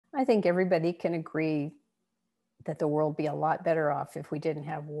I think everybody can agree that the world would be a lot better off if we didn't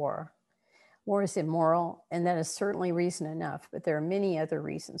have war. War is immoral, and that is certainly reason enough, but there are many other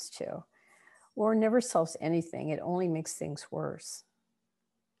reasons too. War never solves anything, it only makes things worse.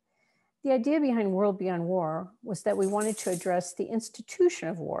 The idea behind World Beyond War was that we wanted to address the institution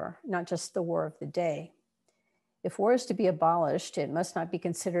of war, not just the war of the day. If war is to be abolished, it must not be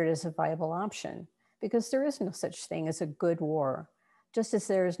considered as a viable option, because there is no such thing as a good war, just as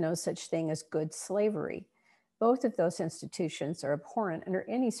there is no such thing as good slavery. Both of those institutions are abhorrent under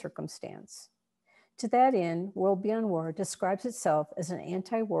any circumstance. To that end, World Beyond War describes itself as an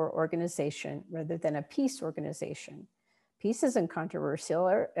anti-war organization rather than a peace organization. Peace isn't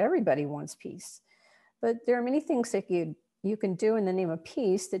controversial, everybody wants peace. But there are many things that you can do in the name of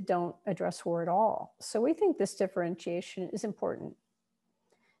peace that don't address war at all. So we think this differentiation is important.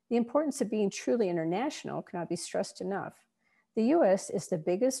 The importance of being truly international cannot be stressed enough. The US is the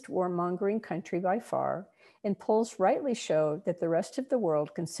biggest warmongering country by far, and polls rightly show that the rest of the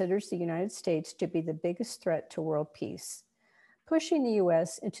world considers the United States to be the biggest threat to world peace. Pushing the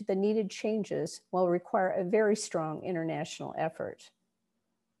US into the needed changes will require a very strong international effort.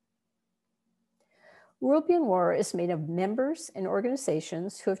 World Beyond War is made of members and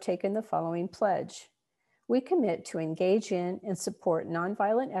organizations who have taken the following pledge. We commit to engage in and support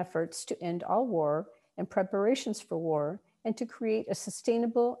nonviolent efforts to end all war and preparations for war, and to create a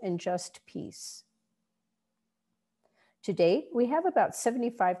sustainable and just peace. To date, we have about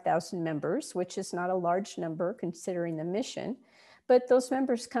 75,000 members, which is not a large number considering the mission, but those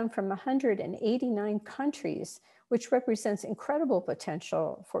members come from 189 countries, which represents incredible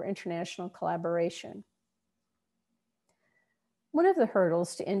potential for international collaboration. One of the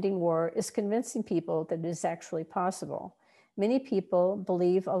hurdles to ending war is convincing people that it is actually possible. Many people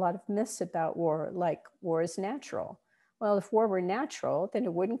believe a lot of myths about war, like war is natural. Well, if war were natural, then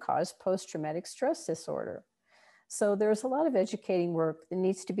it wouldn't cause post-traumatic stress disorder. So there's a lot of educating work that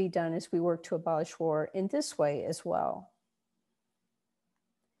needs to be done as we work to abolish war in this way as well.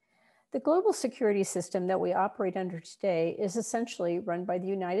 The global security system that we operate under today is essentially run by the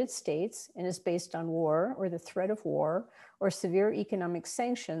United States and is based on war or the threat of war or severe economic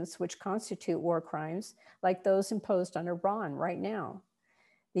sanctions which constitute war crimes like those imposed on Iran right now.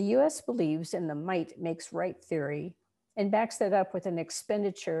 The US believes in the might makes right theory and backs that up with an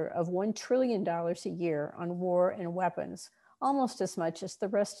expenditure of $1 trillion a year on war and weapons, almost as much as the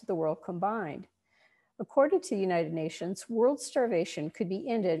rest of the world combined. According to the United Nations, world starvation could be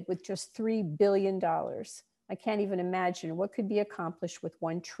ended with just $3 billion. I can't even imagine what could be accomplished with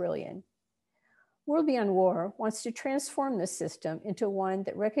 $1 trillion. World Beyond War wants to transform this system into one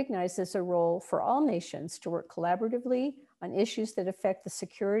that recognizes a role for all nations to work collaboratively on issues that affect the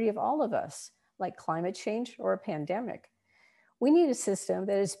security of all of us, like climate change or a pandemic. We need a system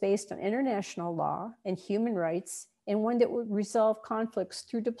that is based on international law and human rights, and one that would resolve conflicts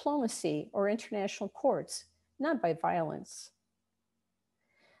through diplomacy or international courts, not by violence.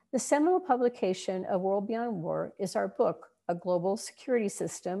 The seminal publication of World Beyond War is our book, A Global Security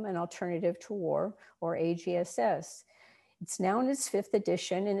System, An Alternative to War, or AGSS. It's now in its 5th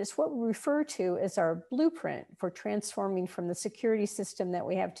edition, and it's what we refer to as our blueprint for transforming from the security system that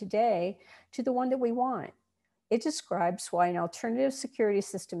we have today to the one that we want. It describes why an alternative security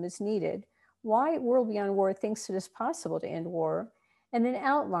system is needed, why World Beyond War thinks it is possible to end war, and an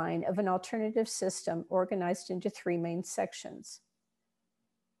outline of an alternative system organized into 3 main sections.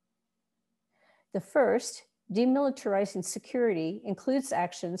 The first, demilitarizing security, includes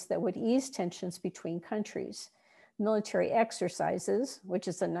actions that would ease tensions between countries. Military exercises, which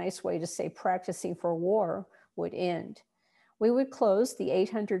is a nice way to say practicing for war, would end. We would close the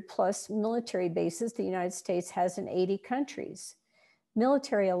 800+ military bases the United States has in 80 countries.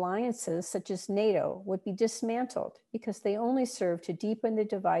 Military alliances such as NATO would be dismantled because they only serve to deepen the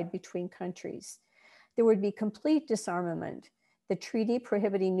divide between countries. There would be complete disarmament. The treaty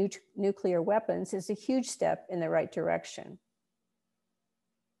prohibiting nuclear weapons is a huge step in the right direction.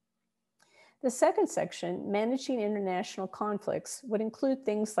 The second section, managing international conflicts, would include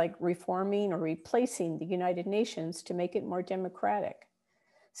things like reforming or replacing the United Nations to make it more democratic,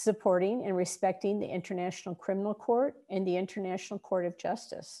 supporting and respecting the International Criminal Court and the International Court of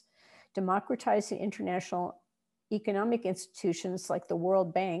Justice, democratizing international economic institutions like the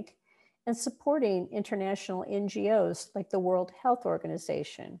World Bank, and supporting international NGOs like the World Health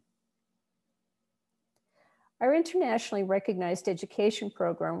Organization. Our internationally recognized education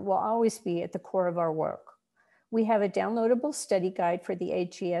program will always be at the core of our work. We have a downloadable study guide for the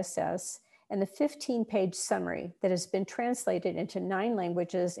AGSS and a 15-page summary that has been translated into 9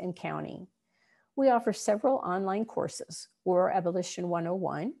 languages and counting. We offer several online courses: War Abolition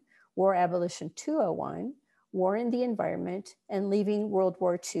 101, War Abolition 201, War in the Environment, and Leaving World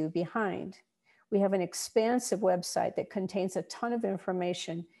War II Behind. We have an expansive website that contains a ton of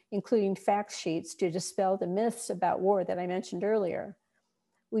information, including fact sheets to dispel the myths about war that I mentioned earlier.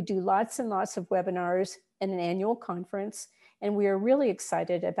 We do lots and lots of webinars and an annual conference, and we are really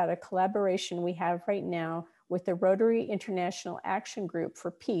excited about a collaboration we have right now with the Rotary International Action Group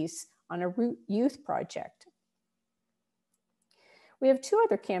for Peace on a youth project. We have two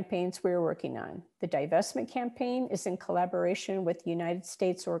other campaigns we're working on. The divestment campaign is in collaboration with the United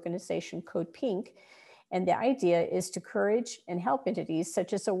States organization Code Pink, and the idea is to encourage and help entities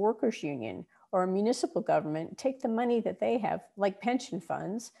such as a workers' union or a municipal government take the money that they have, like pension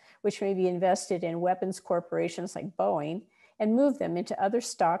funds, which may be invested in weapons corporations like Boeing, and move them into other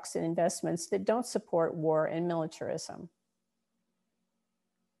stocks and investments that don't support war and militarism.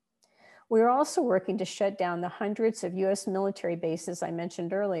 We are also working to shut down the hundreds of US military bases I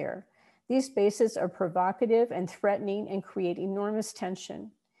mentioned earlier. These bases are provocative and threatening and create enormous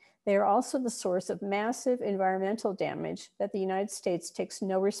tension. They are also the source of massive environmental damage that the United States takes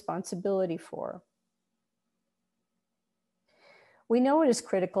no responsibility for. We know it is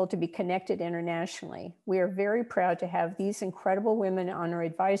critical to be connected internationally. We are very proud to have these incredible women on our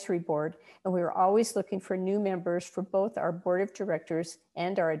advisory board, and we are always looking for new members for both our board of directors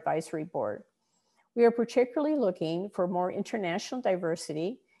and our advisory board. We are particularly looking for more international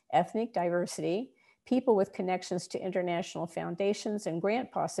diversity, ethnic diversity, people with connections to international foundations and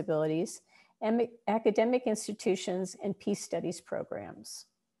grant possibilities, and academic institutions and peace studies programs.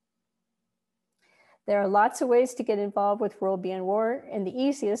 There are lots of ways to get involved with World Beyond War, and the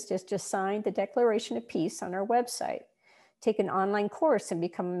easiest is to sign the Declaration of Peace on our website. Take an online course and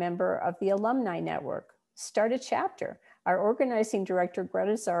become a member of the Alumni Network. Start a chapter. Our organizing director,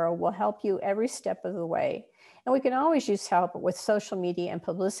 Greta Zaro, will help you every step of the way. And we can always use help with social media and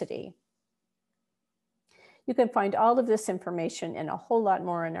publicity. You can find all of this information and a whole lot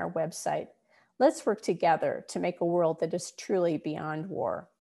more on our website. Let's work together to make a world that is truly beyond war.